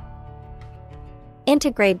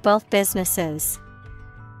 Integrate both businesses.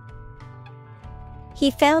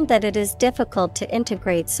 He found that it is difficult to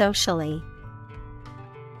integrate socially.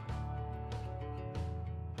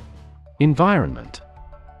 Environment.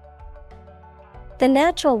 The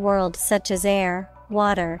natural world such as air,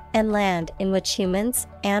 water, and land in which humans,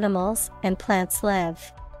 animals, and plants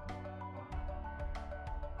live.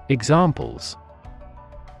 Examples: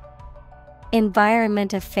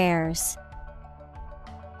 environment affairs.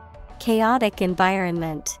 Chaotic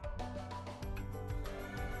environment.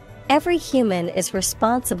 Every human is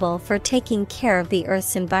responsible for taking care of the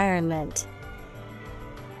Earth's environment.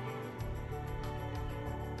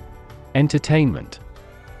 Entertainment.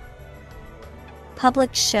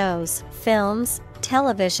 Public shows, films,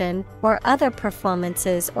 television, or other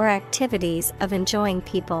performances or activities of enjoying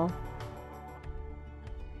people.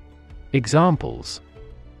 Examples: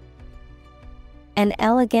 an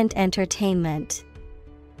elegant entertainment.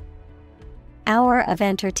 Hour of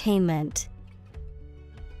entertainment.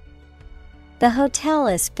 The hotel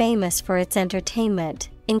is famous for its entertainment,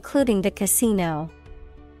 including the casino.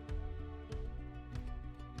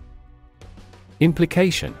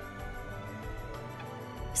 Implication.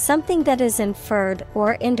 Something that is inferred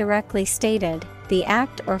or indirectly stated, the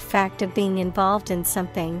act or fact of being involved in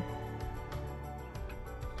something.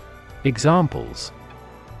 Examples: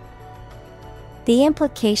 The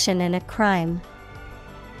implication in a crime.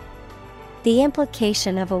 The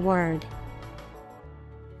implication of a word.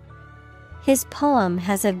 His poem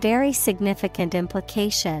has a very significant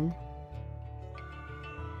implication.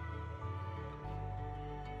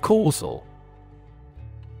 Causal.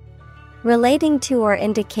 Relating to or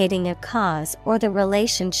indicating a cause or the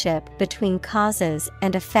relationship between causes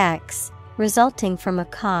and effects, resulting from a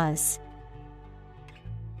cause.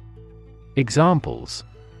 Examples: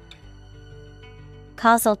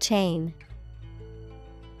 Causal chain.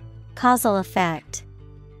 Causal effect.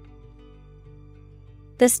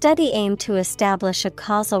 The study aimed to establish a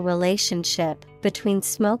causal relationship between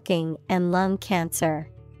smoking and lung cancer.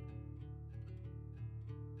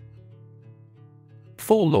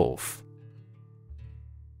 Fall off.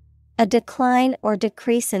 A decline or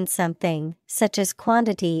decrease in something, such as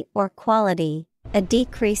quantity or quality, a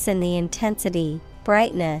decrease in the intensity,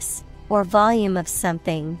 brightness, or volume of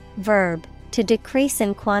something. Verb, to decrease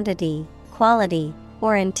in quantity, quality,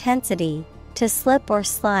 or intensity, to slip or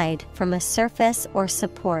slide from a surface or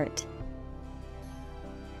support.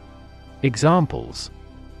 Examples: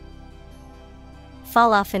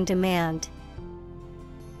 Fall off in demand.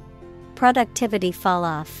 Productivity fall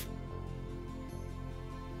off.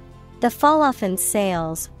 The fall-off in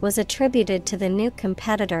sales was attributed to the new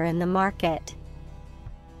competitor in the market.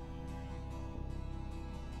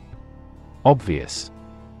 Obvious.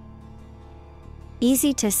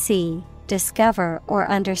 Easy to see, discover, or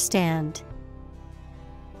understand.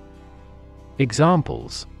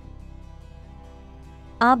 Examples: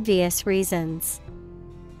 Obvious reasons.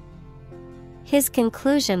 His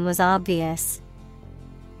conclusion was obvious.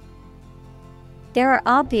 There are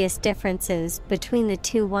obvious differences between the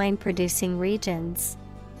two wine-producing regions.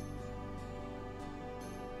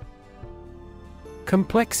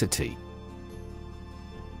 Complexity.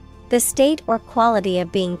 The state or quality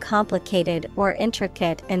of being complicated or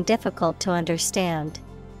intricate and difficult to understand.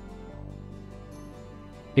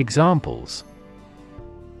 Examples: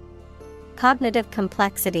 Cognitive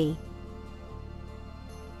complexity.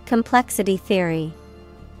 Complexity theory.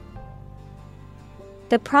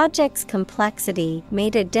 The project's complexity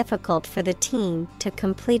made it difficult for the team to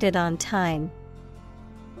complete it on time.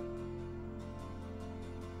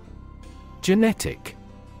 Genetic.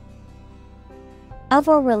 Of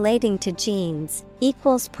or relating to genes,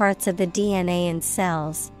 equals parts of the DNA in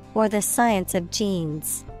cells, or the science of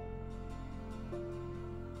genes.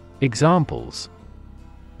 Examples: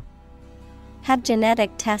 Have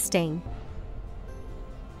genetic testing.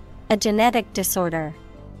 A genetic disorder.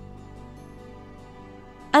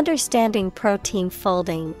 Understanding protein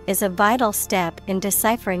folding is a vital step in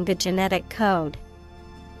deciphering the genetic code.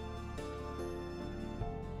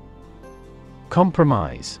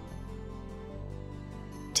 Compromise.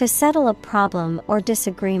 To settle a problem or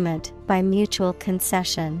disagreement by mutual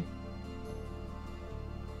concession.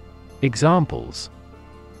 Examples: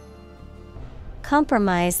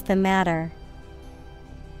 Compromise the matter.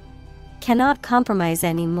 Cannot compromise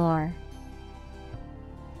anymore.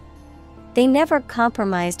 They never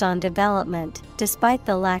compromised on development, despite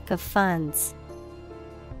the lack of funds.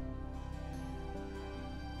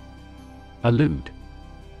 Allude.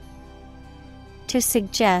 To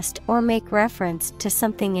suggest or make reference to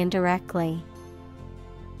something indirectly.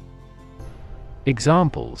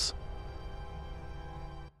 Examples: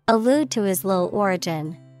 Allude to his low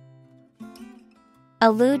origin.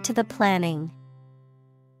 Allude to the planning.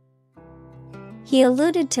 He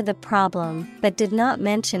alluded to the problem but did not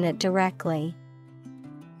mention it directly.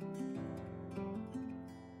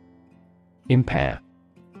 Impair.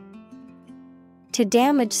 To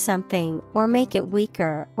damage something or make it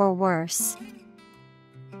weaker or worse.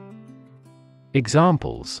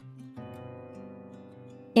 Examples: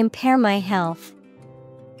 Impair my health.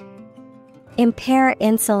 Impair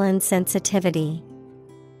insulin sensitivity.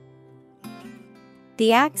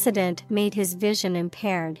 The accident made his vision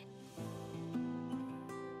impaired.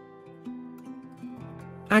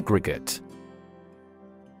 Aggregate.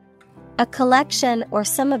 A collection or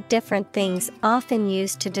sum of different things often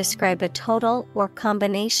used to describe a total or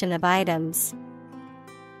combination of items.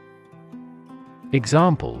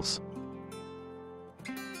 Examples: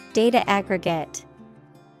 Data aggregate.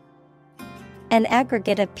 An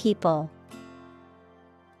aggregate of people.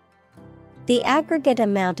 The aggregate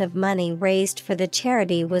amount of money raised for the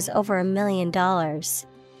charity was over $1 million.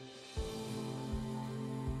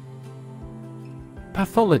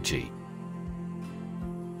 Pathology.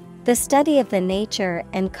 The study of the nature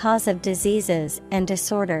and cause of diseases and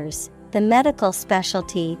disorders, the medical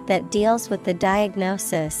specialty that deals with the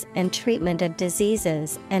diagnosis and treatment of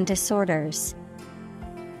diseases and disorders.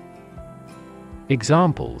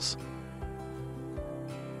 Examples: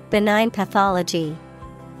 Benign pathology,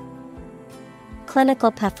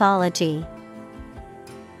 clinical pathology.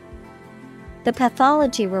 The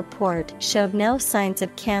pathology report showed no signs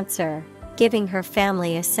of cancer, giving her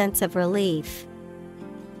family a sense of relief.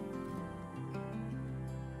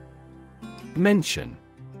 Mention: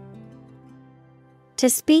 To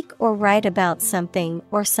speak or write about something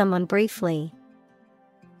or someone briefly.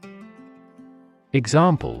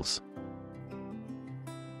 Examples: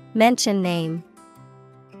 Mention name.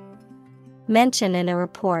 Mention in a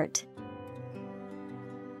report.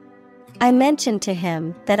 I mentioned to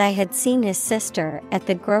him that I had seen his sister at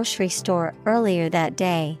the grocery store earlier that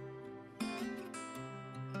day.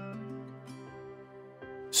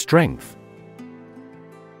 Strength: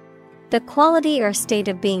 The quality or state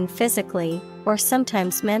of being physically, or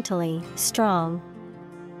sometimes mentally, strong.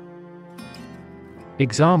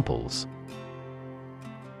 Examples: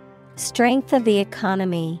 Strength of the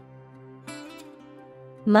economy.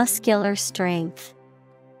 Muscular strength.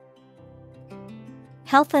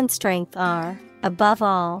 Health and strength are, above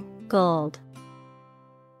all, gold.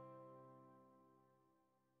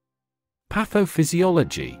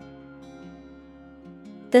 Pathophysiology: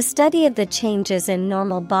 The study of the changes in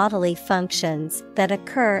normal bodily functions that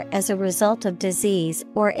occur as a result of disease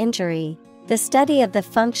or injury. The study of the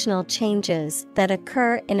functional changes that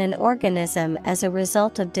occur in an organism as a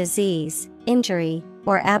result of disease, injury,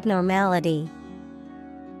 or abnormality.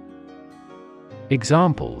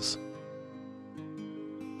 Examples: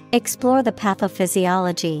 Explore the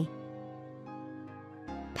pathophysiology.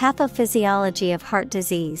 Pathophysiology of heart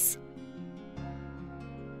disease.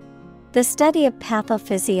 The study of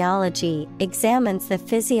pathophysiology examines the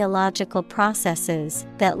physiological processes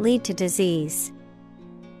that lead to disease.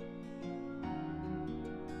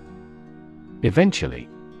 Eventually: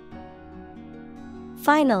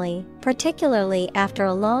 Finally, particularly after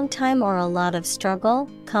a long time or a lot of struggle,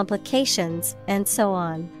 complications, and so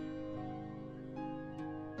on.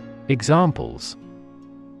 Examples: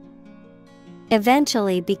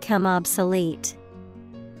 Eventually become obsolete.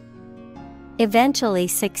 Eventually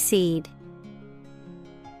succeed.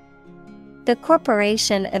 The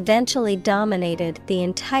corporation eventually dominated the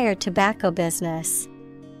entire tobacco business.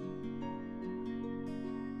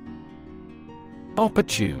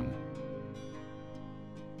 Opportune: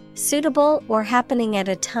 Suitable or happening at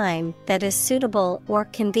a time that is suitable or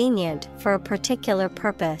convenient for a particular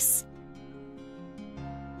purpose.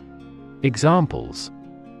 Examples: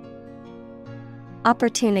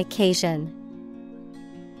 Opportune occasion.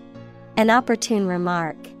 An opportune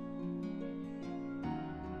remark.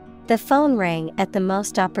 The phone rang at the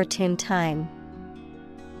most opportune time.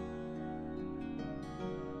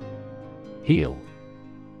 Heal: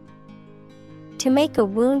 To make a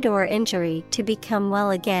wound or injury to become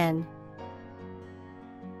well again.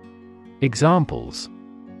 Examples: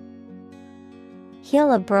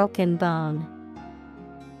 Heal a broken bone.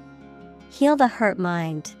 Heal the hurt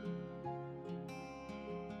mind.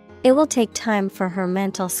 It will take time for her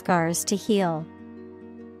mental scars to heal.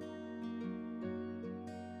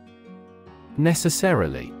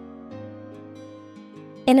 Necessarily: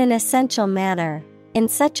 In an essential manner, in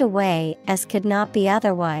such a way as could not be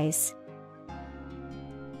otherwise.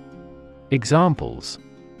 Examples: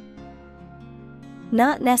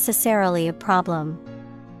 Not necessarily a problem.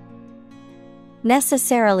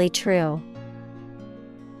 Necessarily true.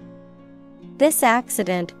 This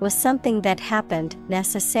accident was something that happened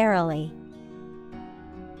necessarily.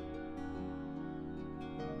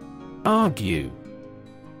 Argue: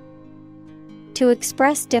 To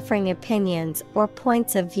express differing opinions or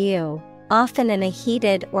points of view, often in a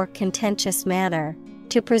heated or contentious manner.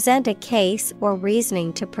 To present a case or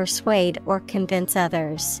reasoning to persuade or convince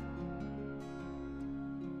others.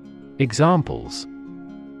 Examples: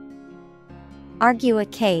 Argue a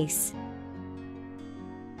case.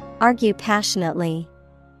 Argue passionately.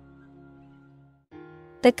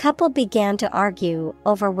 The couple began to argue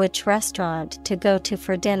over which restaurant to go to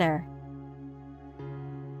for dinner.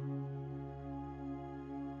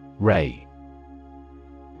 Ray: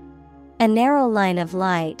 A narrow line of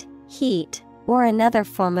light, heat, or another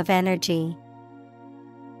form of energy.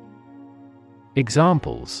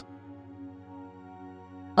 Examples: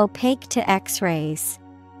 Opaque to X-rays.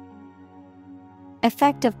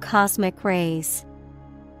 Effect of cosmic rays.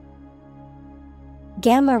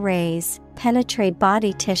 Gamma rays penetrate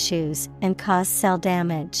body tissues and cause cell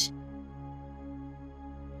damage.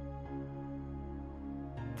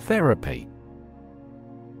 Therapy.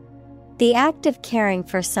 The act of caring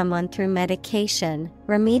for someone through medication,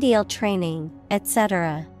 remedial training,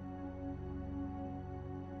 etc.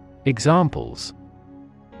 Examples: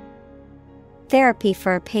 Therapy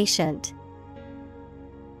for a patient.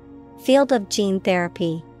 Field of gene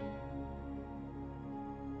therapy.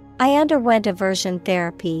 I underwent aversion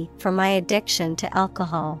therapy for my addiction to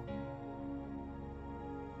alcohol.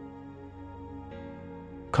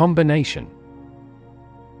 Combination.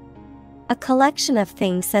 A collection of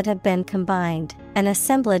things that have been combined, an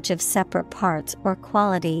assemblage of separate parts or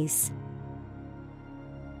qualities.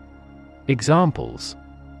 Examples: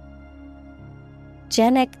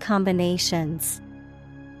 Genic combinations.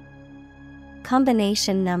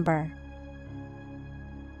 Combination number.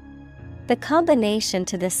 The combination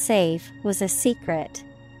to the safe was a secret.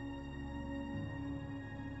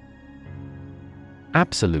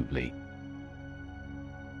 Absolutely.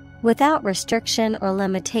 Without restriction or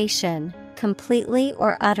limitation, completely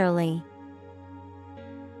or utterly.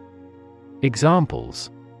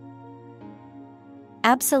 Examples: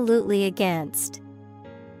 Absolutely against.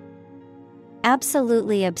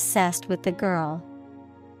 Absolutely obsessed with the girl.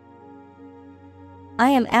 I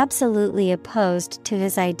am absolutely opposed to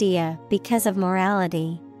his idea because of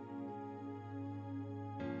morality.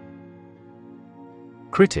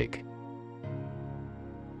 Critic.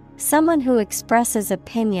 Someone who expresses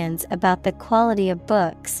opinions about the quality of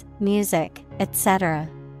books, music, etc.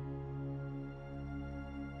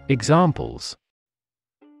 Examples: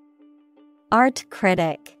 Art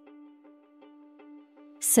critic.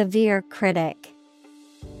 Severe critic.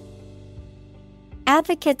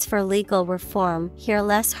 Advocates for legal reform hear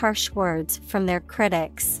less harsh words from their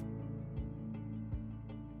critics.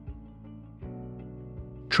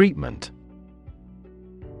 Treatment.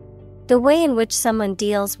 The way in which someone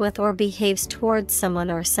deals with or behaves towards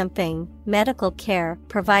someone or something, medical care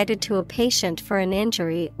provided to a patient for an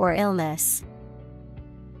injury or illness.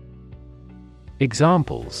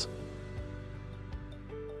 Examples: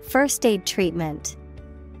 First aid treatment.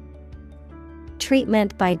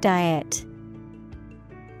 Treatment by diet.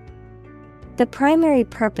 The primary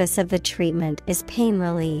purpose of the treatment is pain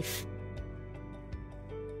relief.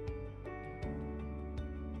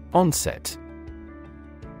 Onset.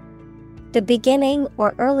 The beginning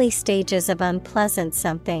or early stages of unpleasant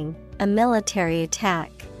something, a military attack.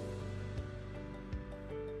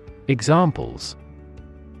 Examples: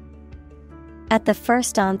 At the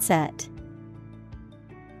first onset.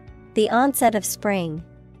 The onset of spring.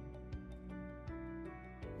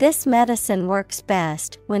 This medicine works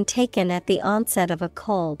best when taken at the onset of a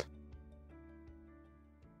cold.